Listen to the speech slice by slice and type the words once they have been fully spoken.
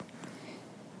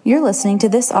You're listening to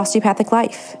This Osteopathic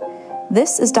Life.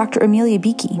 This is Dr. Amelia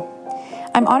Beakey.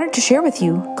 I'm honored to share with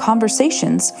you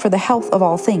conversations for the health of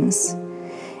all things.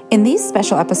 In these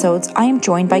special episodes, I am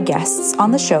joined by guests on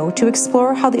the show to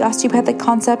explore how the osteopathic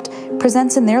concept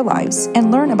presents in their lives and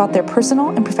learn about their personal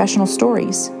and professional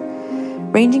stories.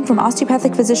 Ranging from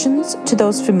osteopathic physicians to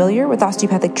those familiar with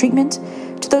osteopathic treatment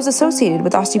to those associated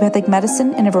with osteopathic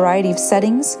medicine in a variety of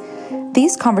settings,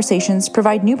 these conversations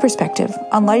provide new perspective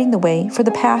on lighting the way for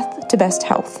the path to best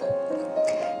health.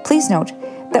 Please note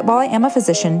that while I am a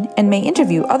physician and may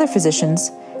interview other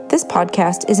physicians, this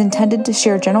podcast is intended to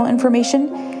share general information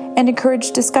and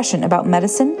encourage discussion about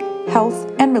medicine,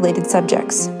 health, and related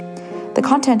subjects. The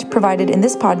content provided in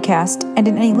this podcast and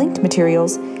in any linked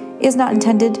materials is not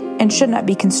intended and should not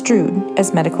be construed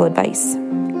as medical advice.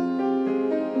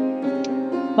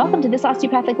 Welcome to This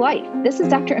Osteopathic Life. This is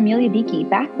Dr. Amelia Beakey,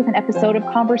 back with an episode of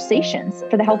Conversations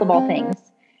for the Health of All Things.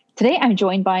 Today, I'm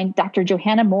joined by Dr.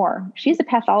 Johanna Moore. She's a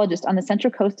pathologist on the Central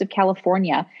Coast of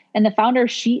California and the founder of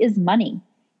She Is Money.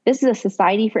 This is a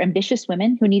society for ambitious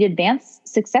women who need advanced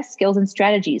success skills and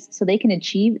strategies so they can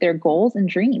achieve their goals and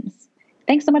dreams.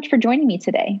 Thanks so much for joining me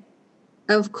today.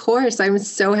 Of course. I'm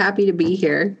so happy to be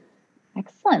here.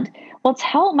 Excellent. Well,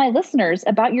 tell my listeners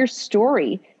about your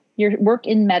story, your work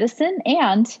in medicine,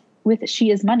 and with She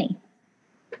Is Money.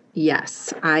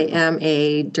 Yes, I am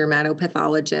a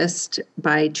dermatopathologist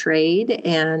by trade,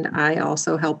 and I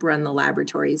also help run the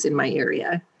laboratories in my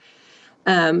area.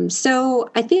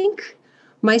 So I think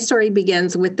my story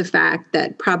begins with the fact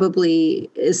that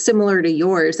probably is similar to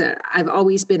yours, that I've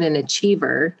always been an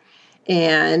achiever.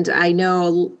 And I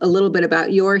know a little bit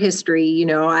about your history. You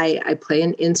know, I play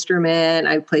an instrument,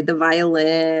 I played the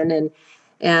violin,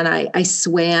 and I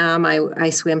swam. I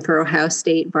swam for Ohio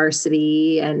State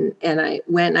varsity, and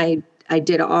I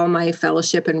did all my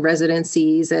fellowship and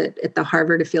residencies at the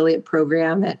Harvard affiliate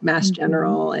program at Mass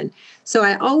General. And so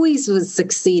I always was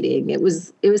succeeding. It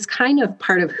was kind of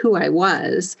part of who I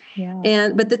was. Yeah.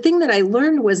 But the thing that I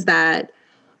learned was that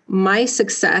my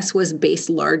success was based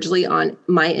largely on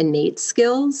my innate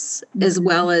skills, as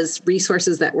well as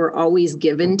resources that were always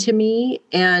given to me,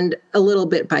 and a little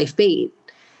bit by fate.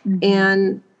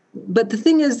 But the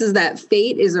thing is that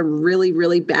fate is a really,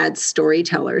 really bad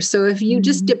storyteller. So if you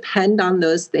just depend on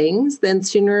those things, then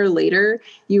sooner or later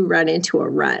you run into a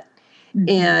rut.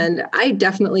 And I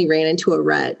definitely ran into a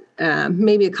rut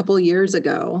maybe a couple of years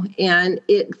ago. And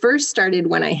it first started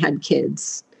when I had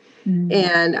kids.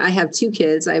 And I have two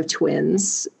kids. I have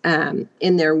twins, and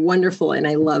they're wonderful and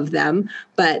I love them,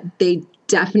 but they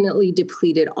definitely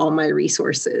depleted all my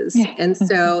resources. And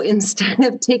so instead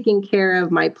of taking care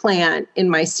of my plant in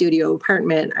my studio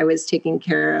apartment, I was taking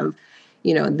care of,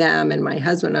 them and my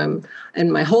husband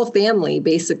and my whole family,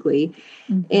 basically.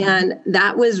 And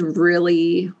that was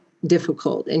really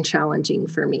difficult and challenging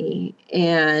for me.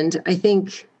 And I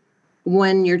think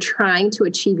when you're trying to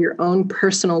achieve your own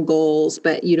personal goals,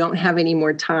 but you don't have any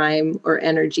more time or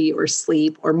energy or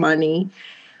sleep or money,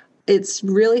 it's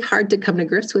really hard to come to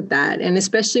grips with that. And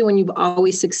especially when you've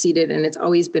always succeeded and it's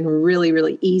always been really,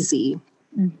 really easy.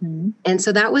 And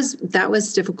so that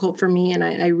was difficult for me. And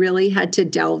I really had to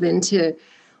delve into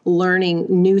learning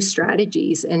new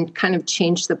strategies and kind of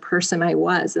change the person I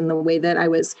was and the way that I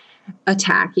was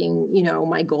attacking,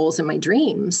 my goals and my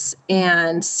dreams.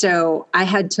 And so I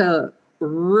had to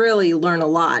really learn a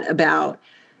lot about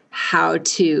how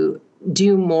to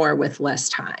do more with less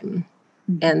time.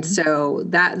 And so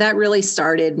that really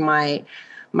started my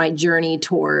journey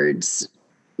towards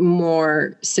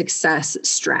more success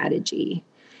strategy.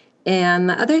 And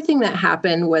the other thing that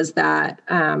happened was that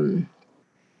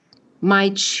my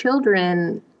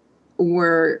children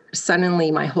were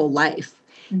suddenly my whole life.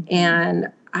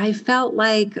 And I felt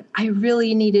like I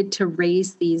really needed to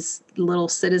raise these little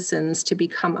citizens to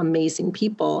become amazing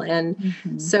people. And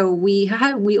so we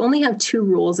only have two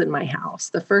rules in my house.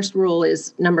 The first rule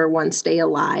is, number one, stay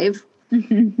alive.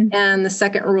 And the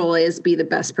second rule is be the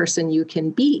best person you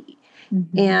can be.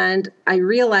 And I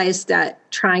realized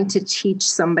that trying to teach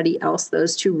somebody else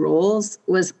those two rules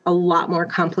was a lot more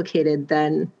complicated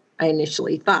than I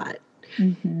initially thought.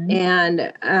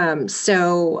 And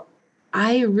so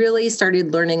I really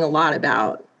started learning a lot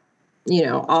about,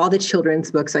 all the children's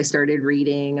books I started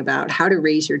reading about how to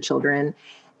raise your children.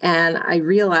 And I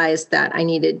realized that I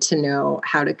needed to know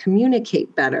how to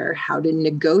communicate better, how to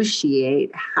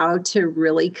negotiate, how to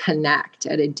really connect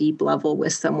at a deep level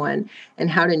with someone, and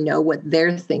how to know what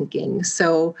they're thinking.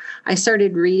 So I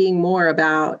started reading more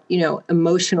about,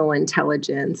 emotional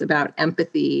intelligence, about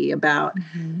empathy, about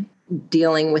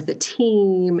dealing with a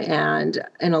team, and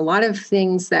a lot of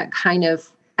things that kind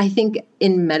of, I think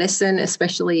in medicine,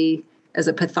 especially as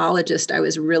a pathologist, I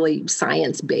was really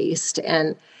science-based,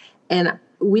 and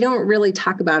we don't really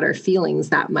talk about our feelings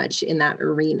that much in that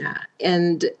arena.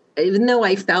 And even though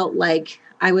I felt like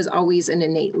I was always an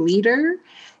innate leader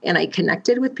and I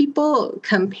connected with people,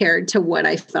 compared to what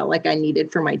I felt like I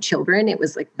needed for my children, it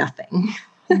was like nothing.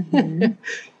 Mm-hmm.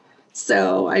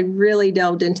 So I really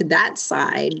delved into that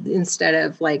side instead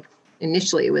of like,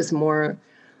 initially it was more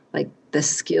like the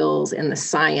skills and the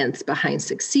science behind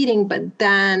succeeding. But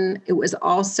then it was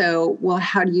also, well,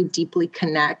 how do you deeply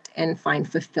connect and find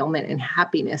fulfillment and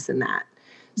happiness in that?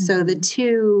 Mm-hmm. So the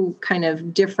two kind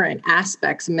of different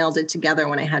aspects melded together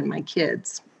when I had my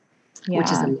kids,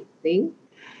 which is amazing.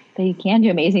 But you can do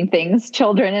amazing things,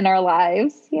 children in our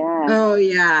lives. Yeah. Oh,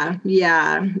 yeah.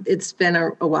 Yeah. It's been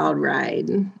a wild ride.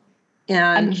 And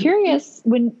I'm curious,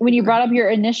 when you brought up your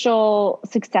initial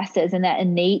successes and that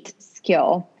innate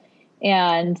skill,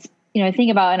 and, I think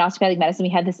about in osteopathic medicine, we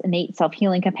had this innate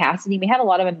self-healing capacity. We had a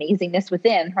lot of amazingness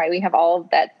within, right? We have all of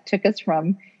that took us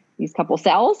from these couple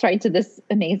cells, right, to this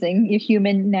amazing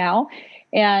human now.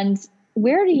 And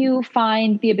where do you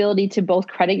find the ability to both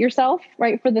credit yourself,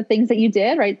 right, for the things that you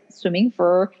did, right? Swimming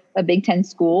for a Big Ten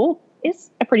school is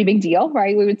a pretty big deal,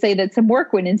 right? We would say that some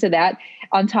work went into that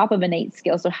on top of innate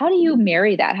skill. So how do you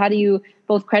marry that? How do you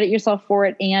both credit yourself for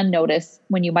it and notice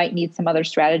when you might need some other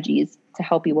strategies to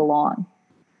help you along?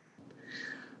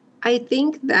 I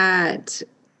think that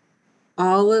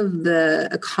all of the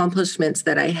accomplishments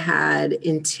that I had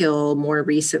until more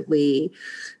recently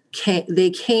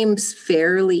came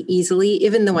fairly easily,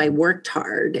 even though I worked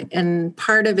hard. And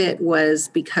part of it was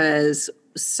because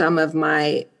some of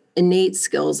my innate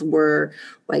skills were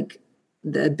like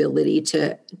the ability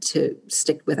to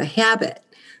stick with a habit,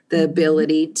 the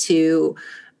ability to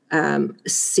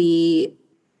see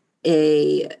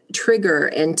a trigger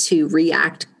and to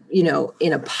react,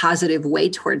 in a positive way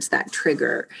towards that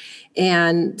trigger.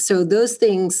 And so those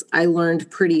things I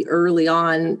learned pretty early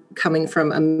on, coming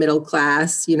from a middle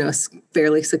class,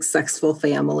 fairly successful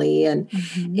family.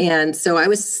 And so I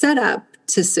was set up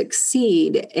to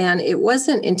succeed. And it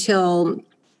wasn't until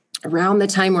around the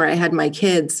time where I had my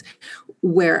kids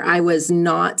where I was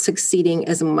not succeeding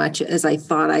as much as I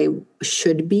thought I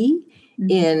should be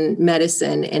in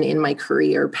medicine and in my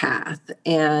career path.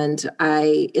 And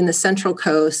in the Central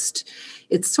Coast,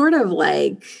 it's sort of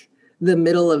like the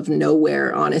middle of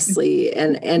nowhere, honestly.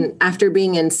 And after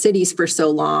being in cities for so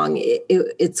long,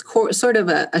 it's sort of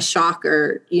a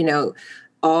shocker,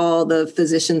 all the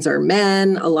physicians are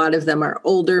men, a lot of them are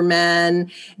older men.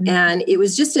 And it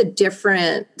was just a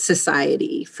different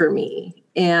society for me.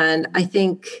 And I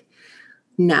think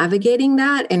navigating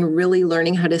that and really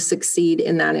learning how to succeed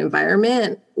in that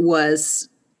environment was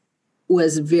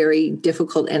very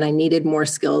difficult, and I needed more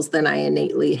skills than I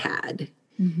innately had.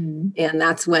 And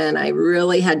that's when I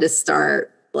really had to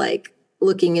start like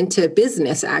looking into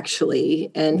business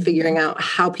actually, and figuring out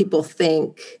how people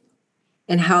think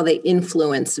and how they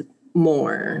influence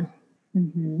more.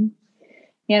 And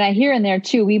I hear in there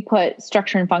too, we put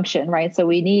structure and function, right? So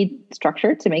we need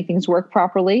structure to make things work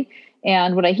properly.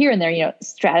 And what I hear in there,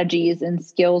 strategies and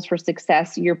skills for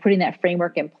success, you're putting that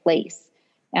framework in place.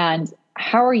 And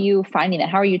how are you finding that?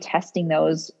 How are you testing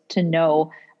those to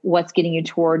know what's getting you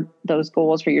toward those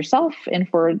goals for yourself and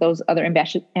for those other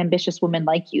ambitious women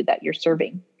like you that you're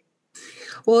serving?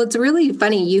 Well, it's really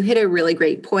funny. You hit a really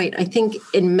great point. I think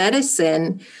in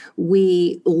medicine,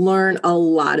 we learn a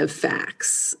lot of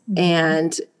facts,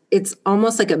 and it's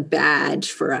almost like a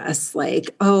badge for us.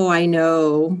 Like, oh, I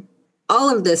know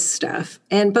all of this stuff.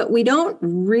 But we don't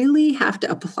really have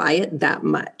to apply it that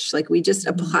much. Like, we just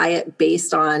apply it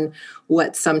based on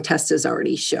what some test has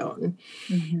already shown.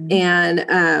 And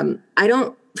I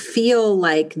don't feel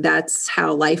like that's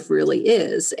how life really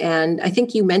is. And I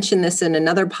think you mentioned this in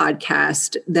another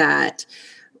podcast, that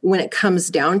when it comes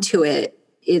down to it,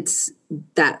 it's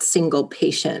that single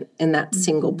patient and that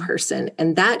single person.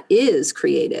 And that is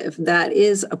creative. That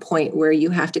is a point where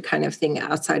you have to kind of think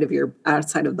outside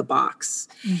of the box.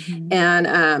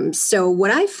 And so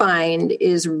what I find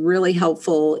is really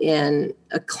helpful in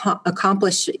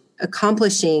accomplishing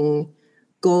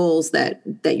goals that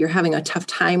you're having a tough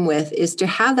time with is to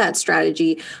have that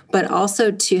strategy, but also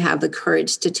to have the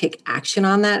courage to take action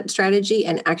on that strategy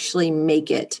and actually make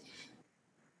it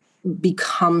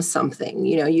become something.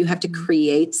 You have to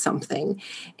create something.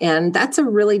 And that's a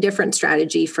really different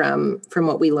strategy from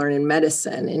what we learn in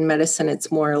medicine. In medicine,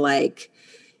 it's more like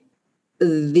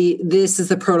this is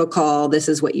the protocol, this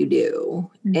is what you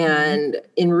do. And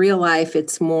in real life,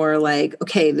 it's more like,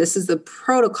 okay, this is the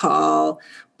protocol,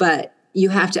 but you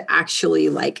have to actually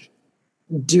like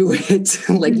do it.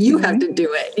 Like you have to do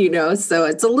it, so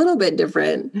it's a little bit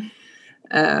different.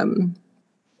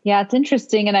 Yeah, it's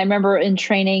interesting. And I remember in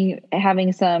training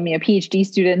having some, PhD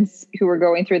students who were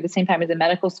going through at the same time as in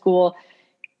medical school.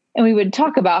 And we would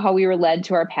talk about how we were led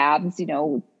to our paths,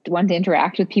 one to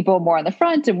interact with people more on the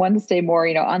front and one to stay more,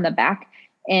 on the back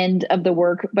end of the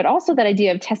work, but also that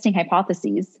idea of testing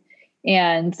hypotheses.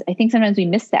 And I think sometimes we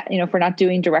miss that, if we're not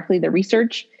doing directly the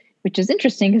research, which is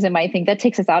interesting because it might think that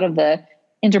takes us out of the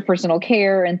interpersonal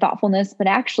care and thoughtfulness, but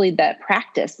actually that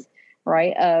practice,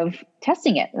 right, of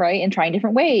testing it, right, and trying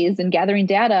different ways and gathering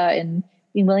data and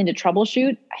being willing to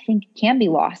troubleshoot, I think can be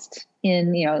lost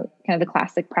in, kind of the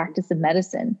classic practice of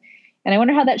medicine. And I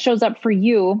wonder how that shows up for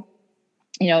you,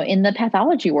 in the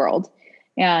pathology world.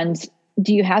 And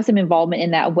do you have some involvement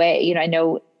in that way? I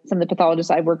know some of the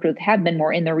pathologists I've worked with have been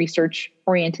more in the research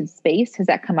oriented space. Has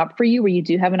that come up for you where you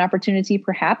do have an opportunity,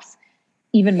 perhaps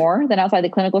even more than outside the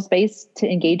clinical space, to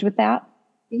engage with that?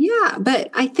 Yeah,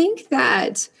 but I think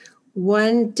that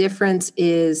one difference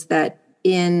is that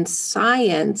in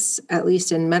science, at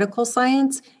least in medical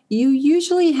science, you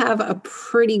usually have a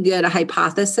pretty good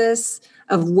hypothesis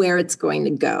of where it's going to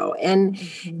go. And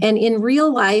in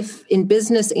real life, in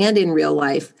business and in real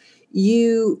life,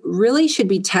 you really should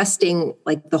be testing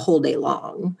like the whole day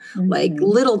long, like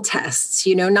little tests,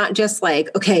 not just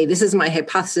like, okay, this is my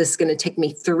hypothesis, going to take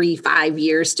me 3-5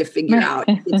 years to figure out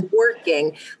if it's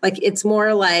working. Like, it's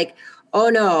more like, oh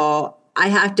no, I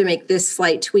have to make this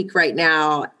slight tweak right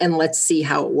now and let's see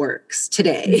how it works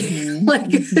today.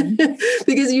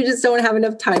 Because you just don't have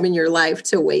enough time in your life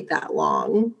to wait that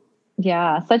long.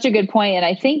 Yeah, such a good point. And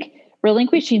I think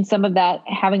relinquishing some of that,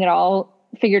 having it all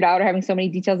figured out or having so many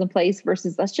details in place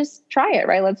versus let's just try it,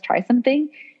 right? Let's try something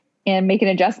and make an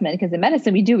adjustment. Because in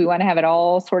medicine, we want to have it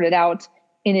all sorted out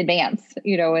in advance,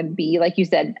 and be, like you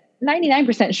said,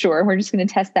 99% sure. We're just going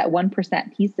to test that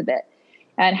 1% piece of it.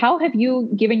 And how have you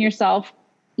given yourself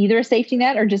either a safety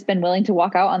net or just been willing to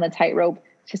walk out on the tightrope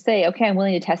to say, okay, I'm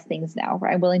willing to test things now,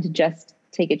 right? I'm willing to just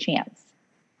take a chance.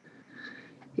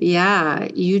 Yeah,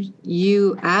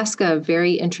 you ask a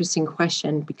very interesting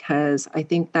question, because I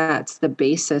think that's the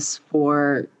basis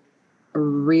for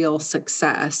real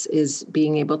success, is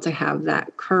being able to have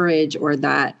that courage or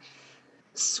that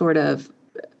sort of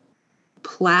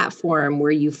platform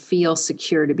where you feel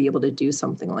secure to be able to do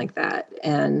something like that.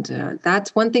 And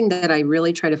that's one thing that I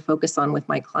really try to focus on with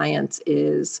my clients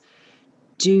is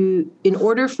in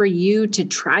order for you to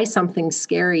try something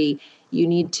scary, you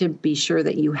need to be sure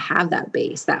that you have that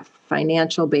base, that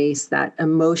financial base, that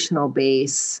emotional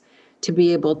base to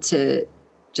be able to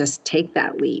just take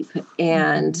that leap.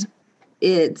 And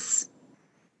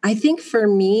I think for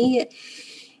me,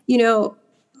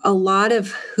 a lot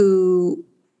of who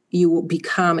you will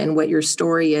become and what your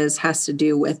story is has to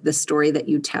do with the story that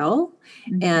you tell.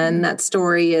 And that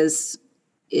story is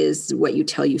what you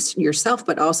tell yourself,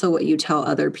 but also what you tell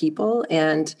other people.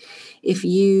 And if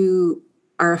you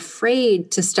are afraid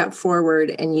to step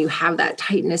forward and you have that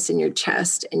tightness in your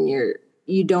chest and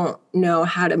you don't know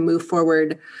how to move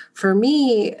forward, for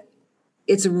me,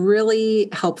 it's really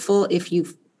helpful if you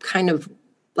kind of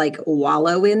like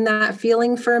wallow in that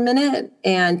feeling for a minute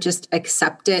and just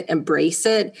accept it, embrace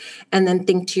it, and then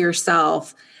think to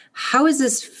yourself, how is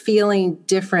this feeling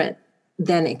different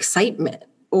than excitement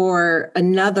or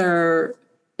another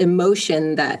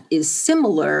emotion that is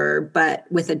similar, but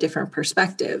with a different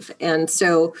perspective? And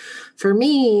so for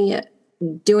me,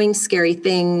 doing scary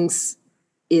things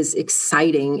is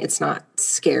exciting. It's not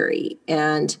scary.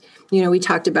 And, we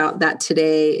talked about that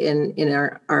today in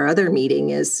our other meeting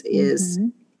is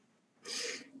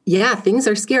yeah, things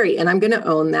are scary and I'm going to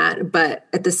own that. But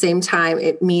at the same time,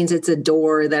 it means it's a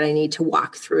door that I need to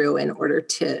walk through in order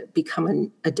to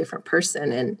become a different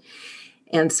person.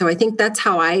 And so I think that's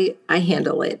how I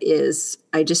handle it is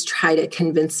I just try to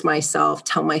convince myself,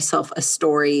 tell myself a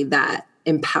story that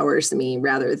empowers me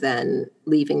rather than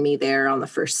leaving me there on the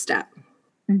first step.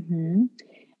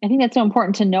 I think that's so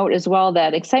important to note as well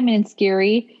that excitement and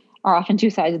scary are often two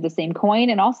sides of the same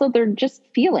coin. And also they're just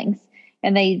feelings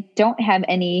and they don't have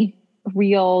any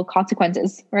real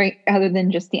consequences, right? Other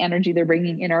than just the energy they're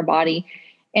bringing in our body.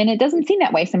 And it doesn't seem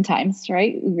that way sometimes,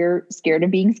 right? We're scared of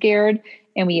being scared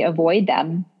and we avoid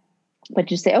them, but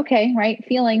just say, okay, right.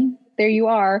 Feeling, there you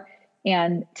are.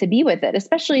 And to be with it,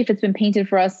 especially if it's been painted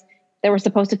for us that we're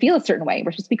supposed to feel a certain way.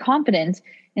 We're supposed to be confident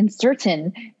and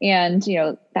certain. And,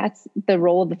 that's the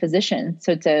role of the physician.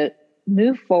 So to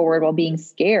move forward while being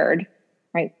scared,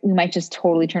 right, we might just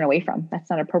totally turn away from. That's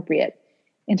not appropriate.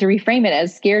 And to reframe it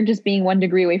as scared just being 1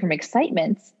 degree away from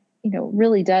excitement,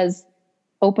 really does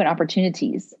open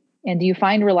opportunities. And do you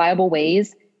find reliable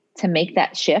ways to make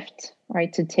that shift,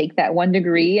 right? To take that 1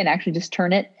 degree and actually just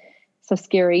turn it so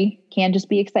scary can just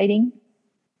be exciting?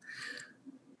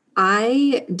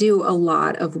 I do a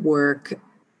lot of work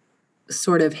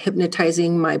sort of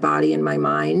hypnotizing my body and my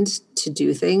mind to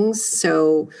do things.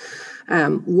 So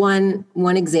one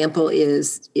example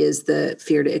is the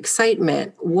fear to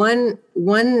excitement. One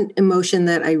emotion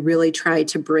that I really try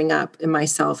to bring up in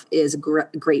myself is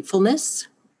gratefulness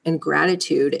and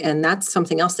gratitude, and that's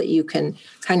something else that you can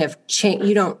kind of change.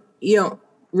 You don't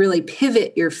really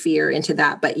pivot your fear into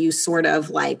that, but you sort of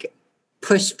like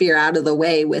push fear out of the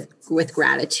way with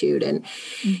gratitude.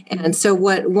 And so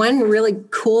one really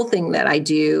cool thing that I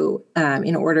do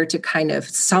in order to kind of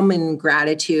summon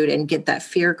gratitude and get that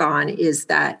fear gone is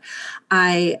that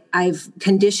I've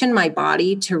conditioned my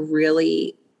body to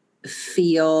really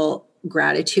feel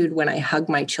gratitude when I hug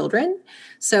my children.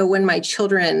 So when my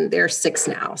children, they're 6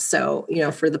 now. So,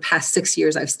 for the past 6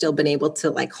 years, I've still been able to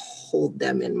like hold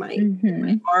them in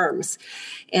my arms.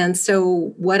 And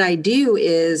so what I do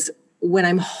is when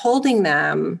I'm holding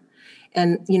them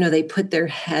and, they put their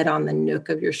head on the nook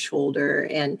of your shoulder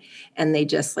and they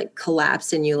just like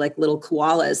collapse in you like little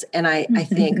koalas. And I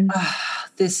think,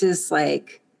 this is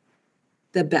like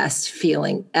the best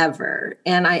feeling ever.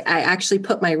 And I actually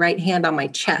put my right hand on my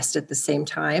chest at the same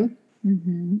time.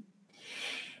 Mm-hmm.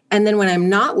 And then when I'm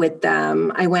not with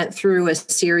them, I went through a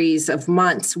series of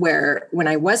months where when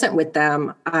I wasn't with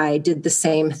them, I did the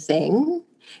same thing.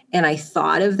 And I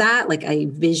thought of that, like I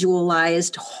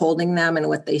visualized holding them and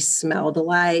what they smelled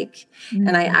like. Mm-hmm.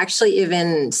 And I actually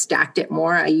even stacked it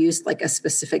more. I used like a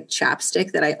specific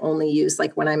chapstick that I only use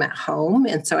like when I'm at home.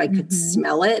 And so I could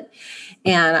smell it.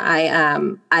 And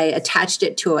I attached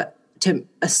it to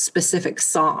a specific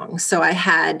song. So I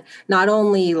had not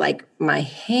only like my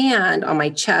hand on my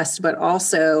chest, but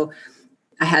also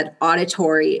I had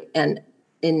auditory and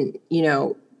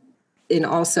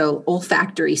also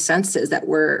olfactory senses that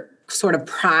were sort of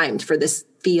primed for this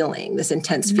feeling, this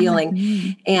intense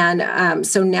feeling. And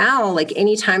so now, like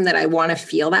anytime that I want to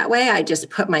feel that way, I just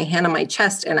put my hand on my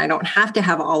chest and I don't have to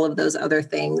have all of those other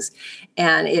things.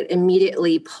 And it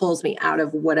immediately pulls me out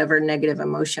of whatever negative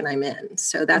emotion I'm in.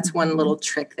 So that's one little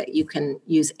trick that you can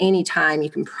use anytime. You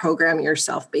can program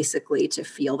yourself basically to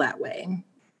feel that way.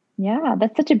 Yeah,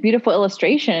 that's such a beautiful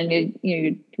illustration.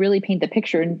 You really paint the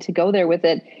picture and to go there with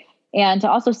it. And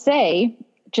to also say,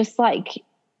 just like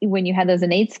when you had those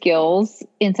innate skills,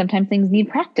 and sometimes things need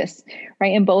practice,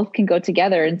 right? And both can go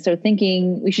together. And so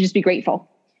thinking we should just be grateful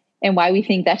and why we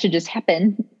think that should just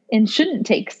happen and shouldn't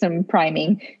take some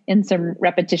priming and some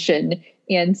repetition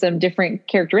and some different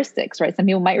characteristics, right? Some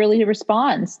people might really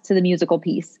respond to the musical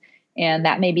piece, and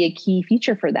that may be a key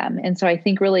feature for them. And so I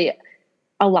think really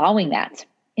allowing that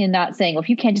and not saying, well, if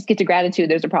you can't just get to gratitude,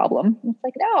 there's a problem. It's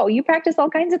like, no, you practice all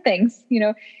kinds of things,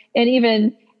 and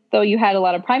even though you had a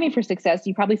lot of priming for success,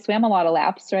 you probably swam a lot of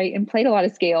laps, right? And played a lot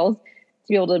of scales to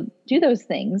be able to do those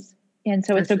things. And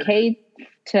so it's okay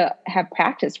to have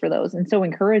practice for those, and so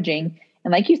encouraging.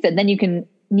 And like you said, then you can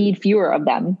need fewer of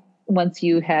them once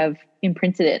you have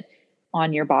imprinted it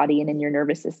on your body and in your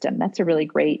nervous system. That's a really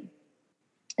great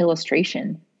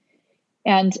illustration.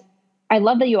 And I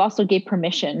love that you also gave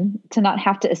permission to not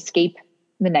have to escape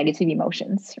the negative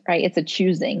emotions, right? It's a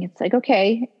choosing. It's like,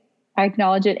 okay, I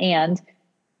acknowledge it, and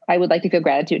I would like to feel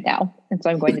gratitude now. And so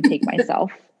I'm going to take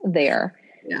myself there,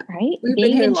 right?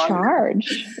 Being in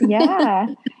charge. Yeah.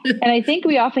 And I think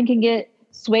we often can get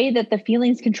swayed that the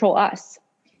feelings control us.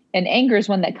 And anger is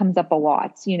one that comes up a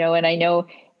lot, and I know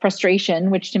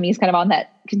frustration, which to me is kind of on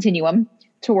that continuum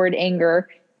toward anger,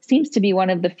 seems to be one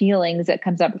of the feelings that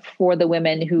comes up for the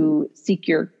women who seek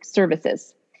your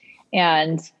services,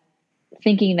 and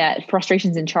thinking that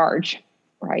frustration's in charge,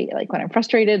 right? Like when I'm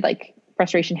frustrated, like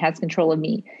frustration has control of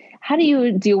me. How do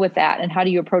you deal with that? And how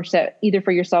do you approach that either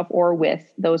for yourself or with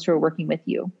those who are working with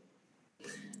you?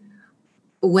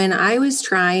 When I was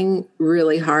trying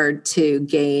really hard to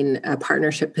gain a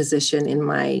partnership position in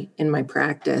my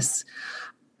practice,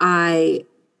 I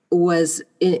was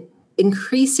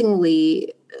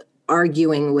increasingly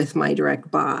arguing with my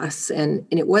direct boss, and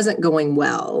it wasn't going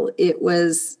well. It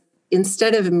was,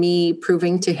 instead of me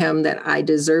proving to him that I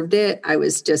deserved it, I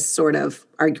was just sort of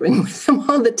arguing with him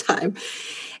all the time.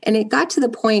 And it got to the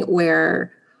point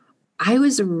where I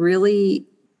was really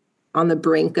on the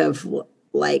brink of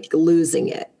like losing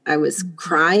it. I was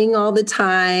crying all the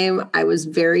time. I was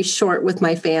very short with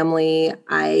my family.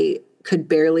 I could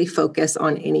barely focus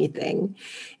on anything.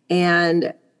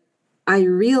 And I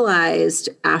realized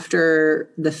after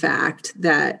the fact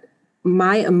that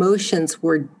my emotions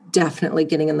were definitely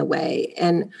getting in the way.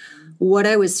 And what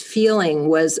I was feeling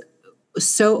was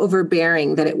so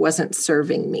overbearing that it wasn't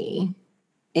serving me.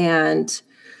 And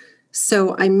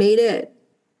so I made it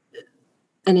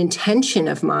an intention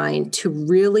of mine to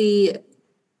really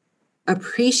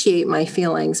appreciate my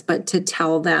feelings, but to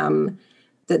tell them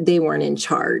that they weren't in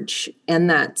charge, and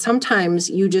that sometimes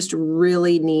you just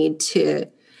really need to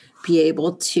be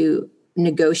able to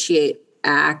negotiate,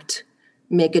 act,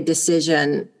 make a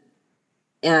decision,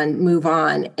 and move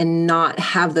on, and not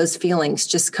have those feelings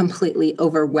just completely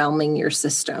overwhelming your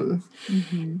system.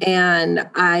 Mm-hmm. And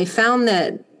I found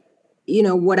that,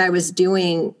 what I was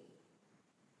doing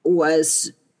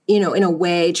was, in a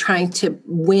way trying to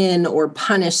win or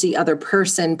punish the other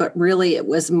person, but really it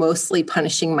was mostly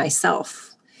punishing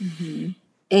myself. Mm-hmm.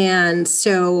 And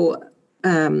so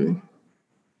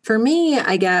for me,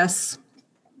 I guess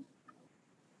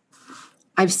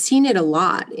I've seen it a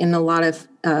lot in a lot of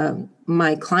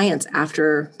my clients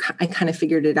after I kind of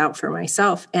figured it out for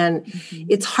myself. And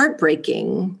it's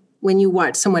heartbreaking when you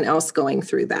watch someone else going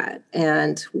through that.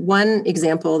 And one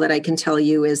example that I can tell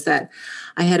you is that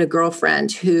I had a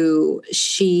girlfriend who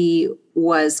she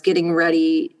was getting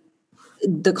ready.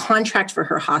 The contract for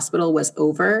her hospital was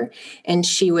over, and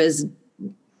she was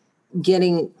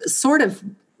getting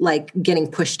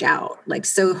pushed out.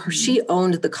 She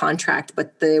owned the contract,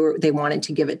 but they wanted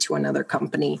to give it to another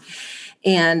company.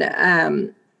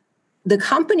 And the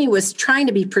company was trying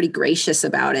to be pretty gracious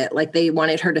about it. Like, they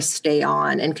wanted her to stay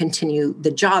on and continue the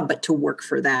job, but to work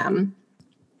for them.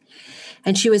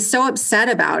 And she was so upset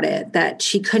about it that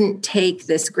she couldn't take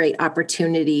this great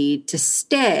opportunity to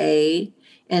stay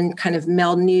and kind of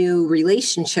meld new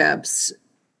relationships,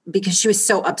 because she was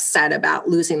so upset about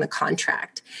losing the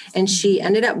contract. And she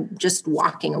ended up just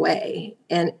walking away.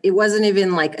 And it wasn't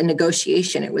even like a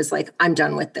negotiation. It was like, I'm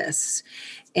done with this.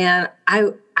 And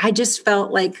I just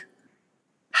felt like,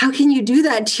 how can you do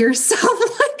that to yourself?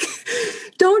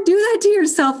 Don't do that to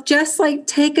yourself. Just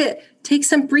take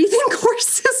some breathing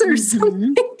courses or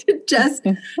something to just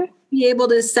be able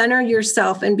to center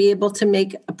yourself and be able to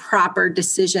make a proper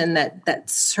decision that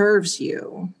serves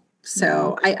you.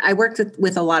 So I worked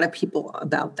with a lot of people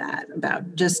about that,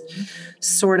 about just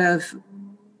sort of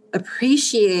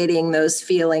appreciating those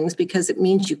feelings because it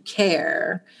means you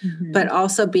care, but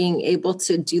also being able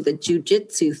to do the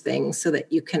jujitsu thing so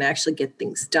that you can actually get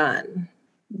things done.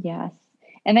 Yes.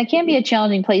 And that can be a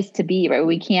challenging place to be, right?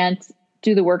 We can't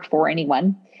do the work for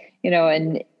anyone,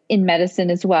 and in medicine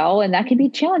as well. And that can be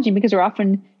challenging because we're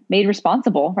often made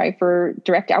responsible, right, for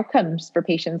direct outcomes for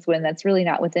patients when that's really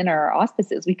not within our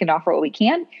auspices. We can offer what we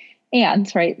can,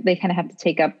 and right, they kind of have to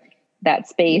take up that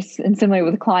space. And similarly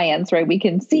with clients, right, we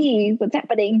can see what's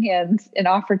happening and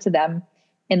offer to them,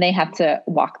 and they have to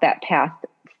walk that path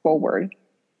forward.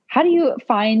 How do you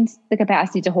find the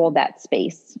capacity to hold that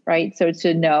space, right? So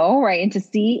to know, right, and to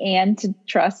see and to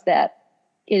trust that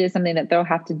it is something that they'll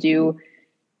have to do,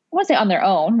 I want to say on their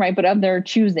own, right, but of their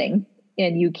choosing,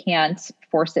 and you can't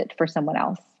force it for someone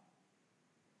else.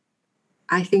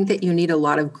 I think that you need a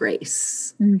lot of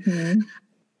grace. Mm-hmm.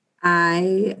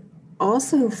 I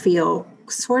also feel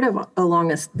sort of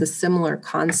along the similar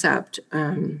concept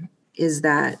is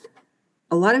that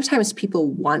a lot of times people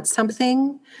want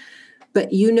something, but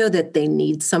that they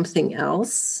need something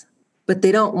else, but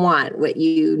they don't want what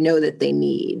that they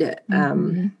need.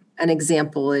 An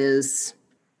example is,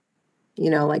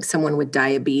 like someone with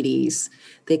diabetes,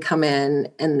 they come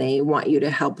in and they want you to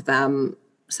help them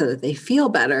so that they feel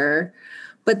better,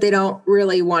 but they don't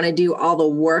really want to do all the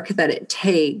work that it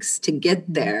takes to get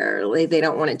there. Like, they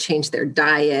don't want to change their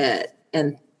diet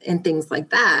and things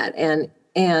like that.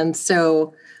 And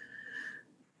so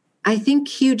I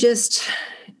think you just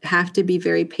have to be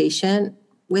very patient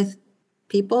with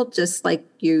people, just like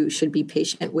you should be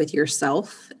patient with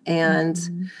yourself.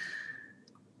 And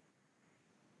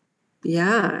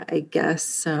I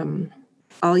guess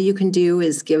all you can do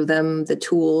is give them the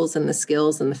tools and the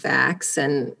skills and the facts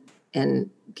and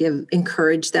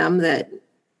encourage them that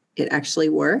it actually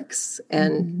works.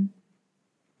 And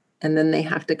then they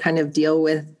have to kind of deal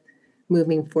with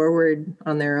moving forward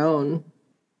on their own.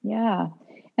 Yeah.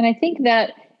 And I think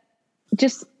that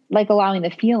just like allowing the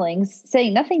feelings,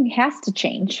 saying nothing has to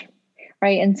change,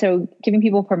 right? And so giving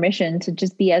people permission to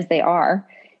just be as they are.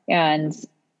 And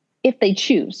if they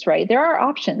choose, right, there are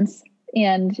options,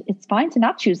 and it's fine to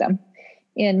not choose them.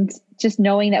 And just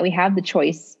knowing that we have the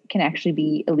choice can actually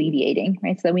be alleviating,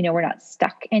 right? So that we know we're not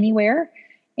stuck anywhere.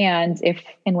 And if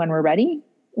and when we're ready,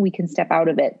 we can step out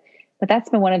of it. But that's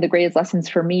been one of the greatest lessons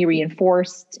for me,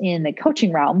 reinforced in the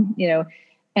coaching realm,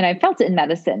 and I felt it in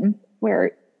medicine,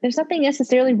 where there's nothing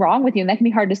necessarily wrong with you. And that can be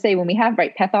hard to say when we have,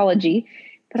 right, pathology,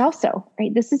 but also,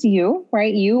 right, this is you,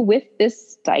 right, you with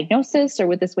this diagnosis or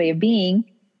with this way of being,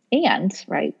 and,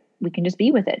 right, we can just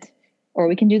be with it, or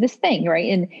we can do this thing,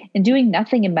 right? And doing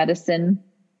nothing in medicine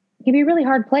can be a really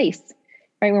hard place.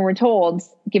 right? When we're told,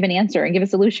 give an answer and give a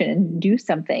solution and do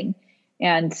something.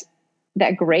 And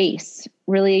that grace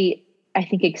really, I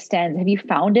think, extends. Have you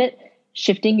found it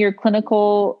shifting your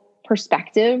clinical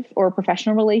perspective or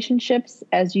professional relationships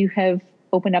as you have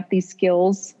opened up these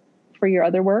skills for your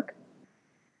other work?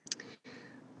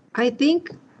 I think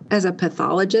as a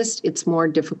pathologist, it's more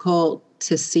difficult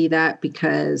to see that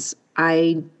because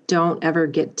I don't ever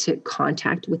get to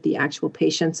contact with the actual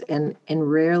patients, and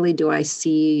rarely do I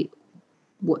see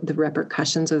what the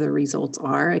repercussions of the results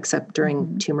are, except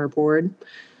during tumor board.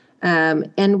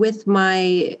 And with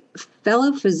my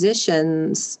fellow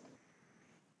physicians,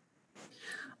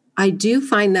 I do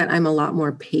find that I'm a lot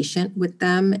more patient with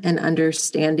them and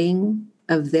understanding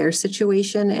of their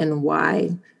situation and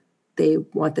why they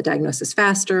want the diagnosis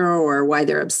faster or why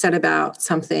they're upset about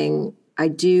something. I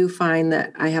do find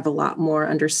that I have a lot more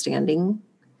understanding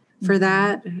for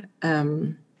that.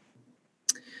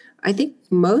 I think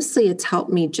mostly it's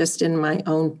helped me just in my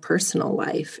own personal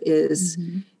life is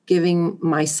giving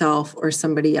myself or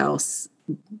somebody else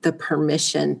the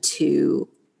permission to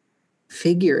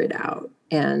figure it out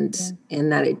and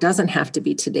that it doesn't have to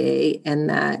be today and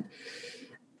that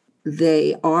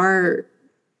they are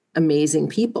amazing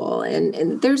people.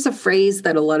 And there's a phrase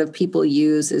that a lot of people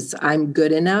use is I'm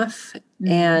good enough.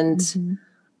 And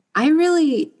I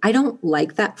don't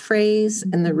like that phrase.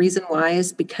 And the reason why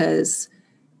is because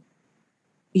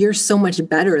you're so much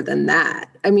better than that.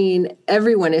 I mean,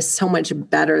 everyone is so much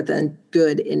better than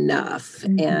good enough.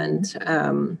 And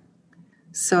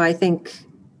so I think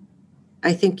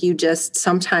you just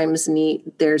sometimes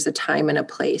there's a time and a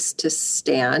place to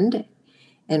stand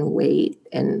and wait.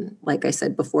 And like I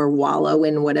said before, wallow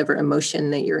in whatever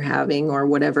emotion that you're having or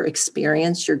whatever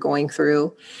experience you're going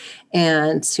through.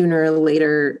 And sooner or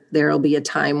later, there'll be a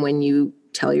time when you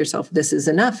tell yourself, this is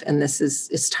enough. And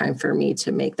it's time for me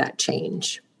to make that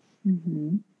change.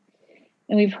 And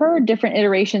we've heard different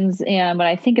iterations. And when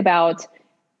I think about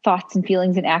thoughts and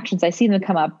feelings and actions, I see them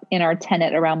come up in our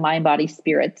tenet around mind, body,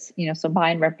 spirit. So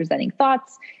mind representing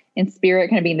thoughts and spirit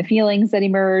kind of being the feelings that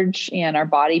emerge and our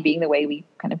body being the way we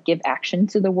kind of give action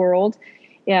to the world.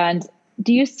 And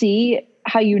do you see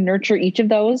how you nurture each of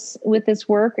those with this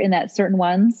work and that certain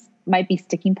ones might be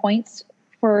sticking points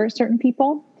for certain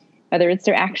people, whether it's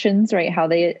their actions, right? How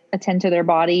they attend to their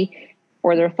body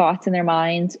or their thoughts in their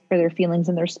mind or their feelings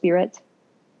in their spirit?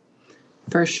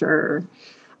 For sure.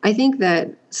 I think that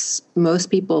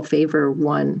most people favor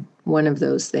one of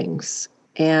those things.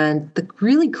 And the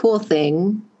really cool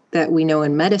thing that we know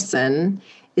in medicine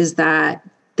is that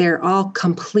they're all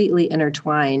completely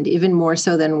intertwined, even more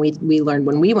so than we learned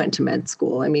when we went to med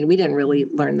school. I mean, we didn't really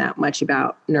learn that much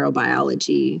about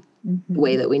neurobiology the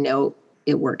way that we know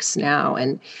it works now.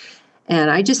 And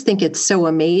I just think it's so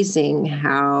amazing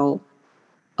how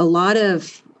a lot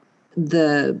of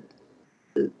the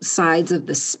sides of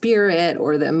the spirit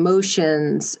or the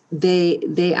emotions,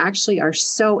 they actually are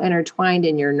so intertwined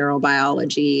in your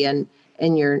neurobiology and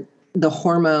the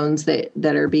hormones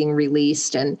that are being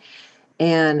released.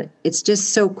 And it's just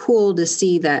so cool to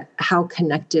see that how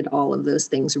connected all of those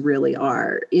things really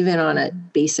are, even on a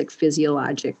basic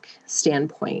physiologic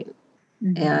standpoint.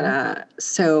 And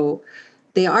so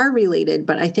they are related,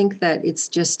 but I think that it's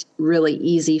just really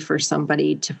easy for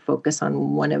somebody to focus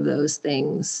on one of those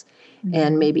things.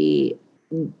 And maybe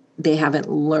they haven't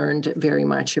learned very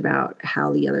much about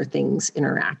how the other things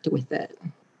interact with it.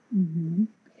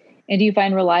 And do you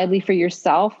find reliably for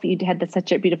yourself, you had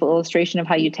such a beautiful illustration of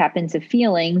how you tap into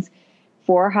feelings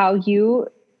for how you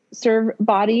serve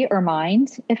body or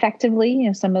mind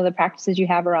effectively, some of the practices you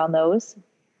have around those?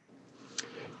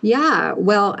 Yeah,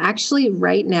 well, actually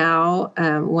right now,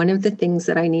 one of the things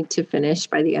that I need to finish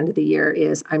by the end of the year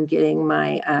is I'm getting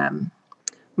my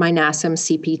NASM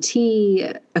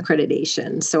CPT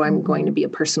accreditation. So I'm going to be a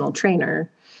personal trainer.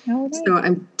 Oh, nice. So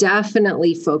I'm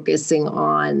definitely focusing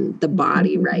on the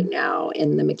body right now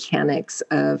and the mechanics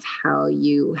of how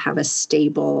you have a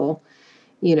stable,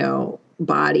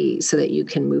 body so that you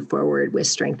can move forward with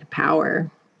strength and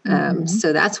power.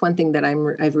 So that's one thing that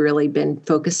I've really been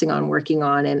focusing on working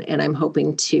on, and I'm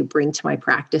hoping to bring to my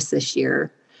practice this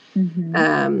year.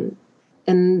 And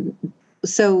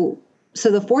so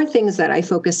the four things that I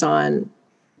focus on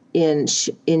in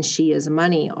She Is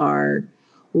Money are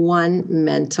 1,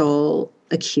 mental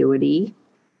acuity,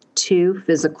 2,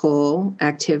 physical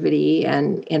activity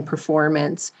and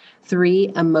performance,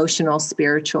 3, emotional,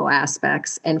 spiritual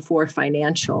aspects, and 4,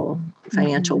 financial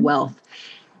wealth.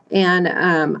 And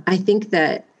I think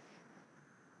that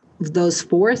those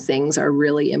four things are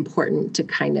really important to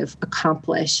kind of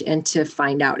accomplish and to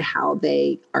find out how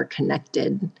they are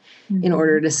connected in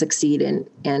order to succeed.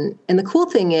 And the cool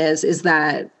thing is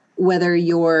that whether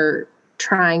you're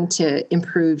trying to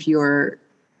improve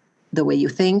the way you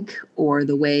think, or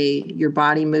the way your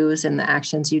body moves and the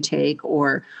actions you take,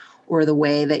 or the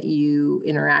way that you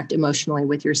interact emotionally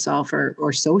with yourself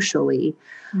or socially,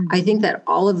 I think that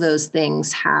all of those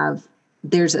things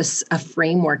there's a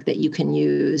framework that you can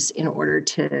use in order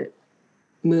to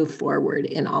move forward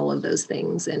in all of those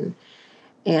things. And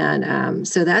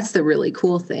so that's the really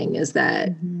cool thing, is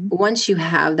that once you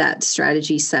have that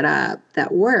strategy set up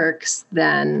that works,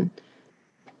 then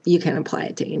you can apply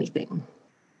it to anything.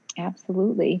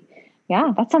 Absolutely.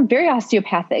 Yeah, that sounds very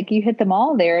osteopathic. You hit them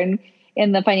all there.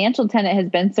 And the financial tenet has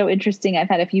been so interesting. I've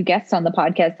had a few guests on the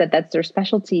podcast that's their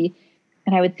specialty.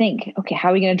 And I would think, okay, how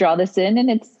are we going to draw this in? And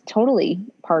it's totally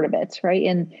part of it, right?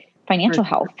 And financial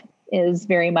health is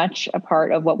very much a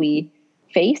part of what we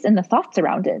face and the thoughts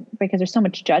around it, because there's so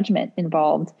much judgment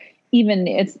involved. Even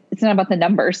it's not about the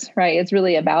numbers, right? It's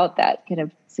really about that kind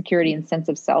of security and sense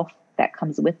of self that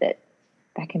comes with it.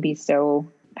 That can be so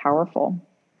powerful.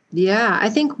 Yeah,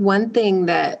 I think one thing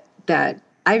that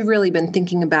I've really been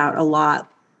thinking about a lot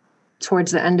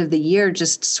towards the end of the year,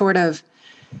 just sort of,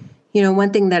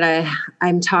 one thing that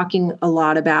I'm talking a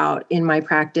lot about in my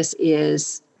practice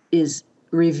is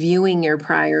reviewing your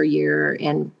prior year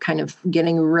and kind of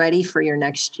getting ready for your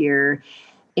next year.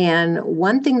 And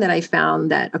one thing that I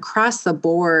found that across the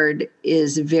board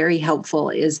is very helpful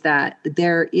is that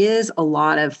there is a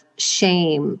lot of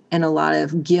shame and a lot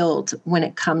of guilt when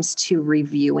it comes to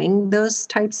reviewing those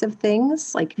types of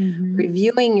things, like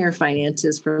reviewing your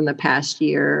finances from the past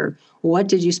year. What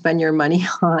did you spend your money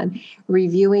on?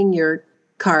 Reviewing your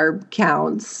carb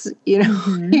counts, your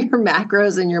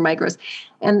macros and your micros.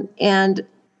 And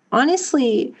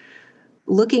honestly,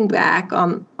 looking back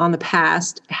on the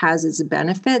past has its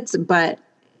benefits, but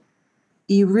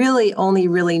you really only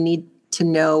really need to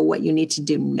know what you need to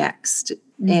do next.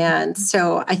 And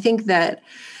so I think that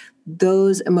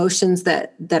those emotions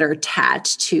that are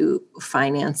attached to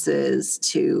finances,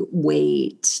 to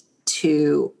weight,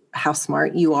 to how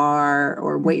smart you are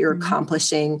or what you're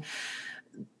accomplishing,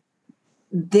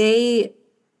 they're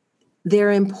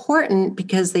important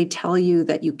because they tell you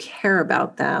that you care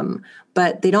about them,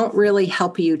 but they don't really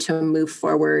help you to move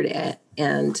forward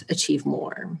and achieve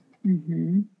more.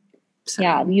 So,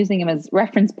 yeah, using them as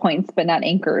reference points, but not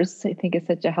anchors, I think is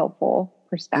such a helpful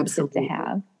perspective to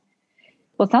have.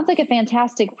 Well, it sounds like a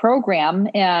fantastic program,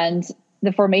 and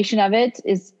the formation of it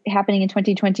is happening in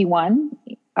 2021.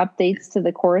 Updates to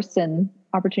the course and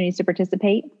opportunities to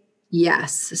participate.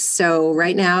 Yes. So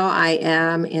right now I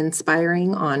am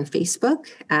inspiring on Facebook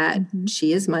at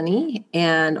She Is Money,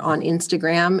 and on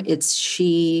Instagram it's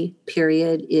she.is.money.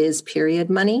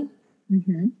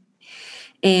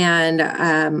 And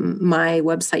my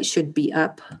website should be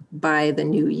up by the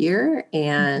new year,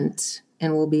 and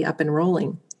we'll be up and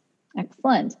rolling.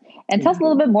 Excellent. And tell us a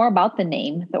little bit more about the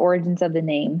name, the origins of the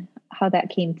name, how that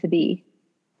came to be.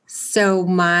 So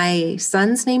my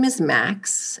son's name is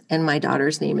Max and my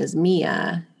daughter's name is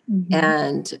Mia.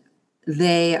 And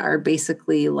they are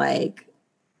basically like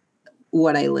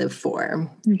what I live for.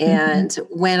 And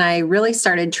when I really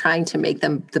started trying to make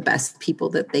them the best people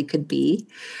that they could be,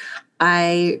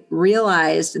 I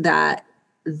realized that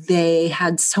they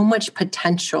had so much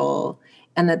potential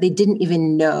and that they didn't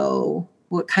even know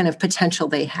what kind of potential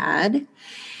they had.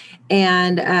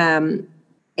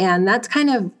 And that's kind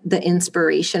of the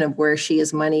inspiration of where She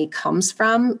Is Money comes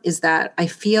from, is that I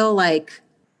feel like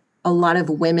a lot of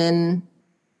women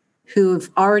who've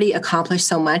already accomplished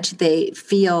so much, they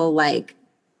feel like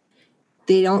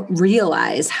they don't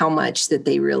realize how much that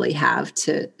they really have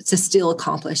to still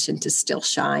accomplish and to still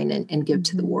shine and give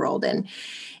to the world.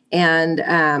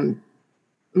 And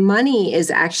Money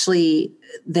is actually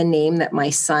the name that my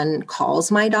son calls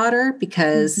my daughter,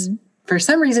 because for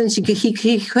some reason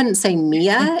he couldn't say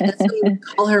Mia, and so he would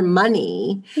call her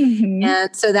Money.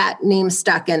 And so that name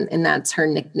stuck, and that's her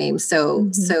nickname. So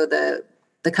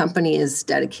the company is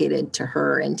dedicated to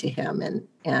her and to him,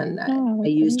 and I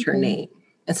used her name.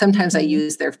 And sometimes I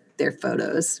use their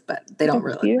photos, but they don't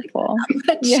really beautiful.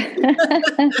 Like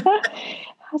that much.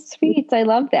 How sweet. I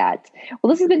love that. Well,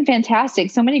 this has been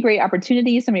fantastic. So many great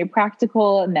opportunities, so many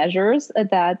practical measures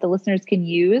that the listeners can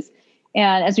use.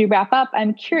 And as we wrap up,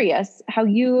 I'm curious how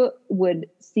you would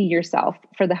see yourself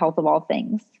for the health of all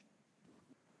things.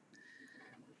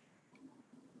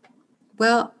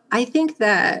 Well, I think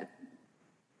that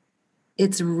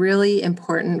it's really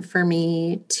important for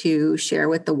me to share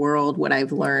with the world what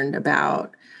I've learned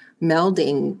about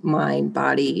melding mind,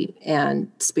 body,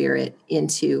 and spirit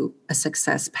into a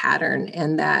success pattern,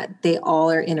 and that they all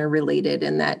are interrelated,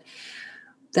 and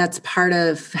that's part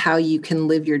of how you can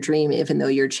live your dream, even though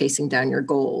you're chasing down your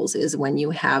goals, is when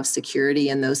you have security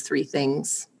in those three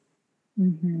things.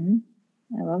 Mm-hmm.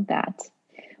 I love that.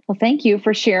 Well, thank you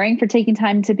for sharing, for taking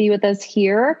time to be with us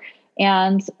here.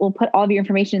 And we'll put all of your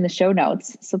information in the show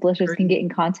notes so listeners can get in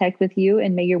contact with you,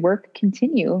 and may your work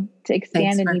continue to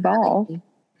expand and evolve.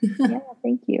 Yeah,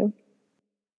 thank you.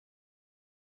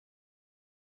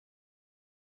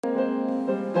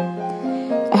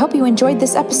 I hope you enjoyed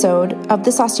this episode of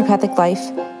This Osteopathic Life,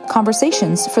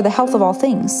 Conversations for the Health of All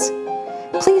Things.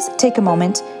 Please take a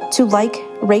moment to like,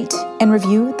 rate, and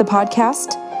review the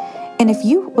podcast. And if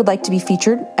you would like to be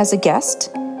featured as a guest,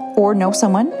 or know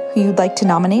someone who you'd like to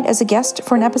nominate as a guest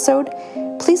for an episode,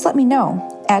 please let me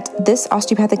know at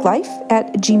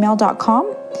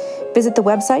thisosteopathiclife@gmail.com. Visit the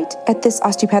website at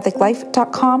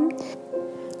thisosteopathiclife.com,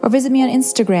 or visit me on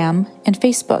Instagram and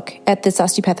Facebook at This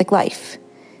Osteopathic Life.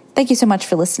 Thank you so much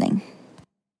for listening.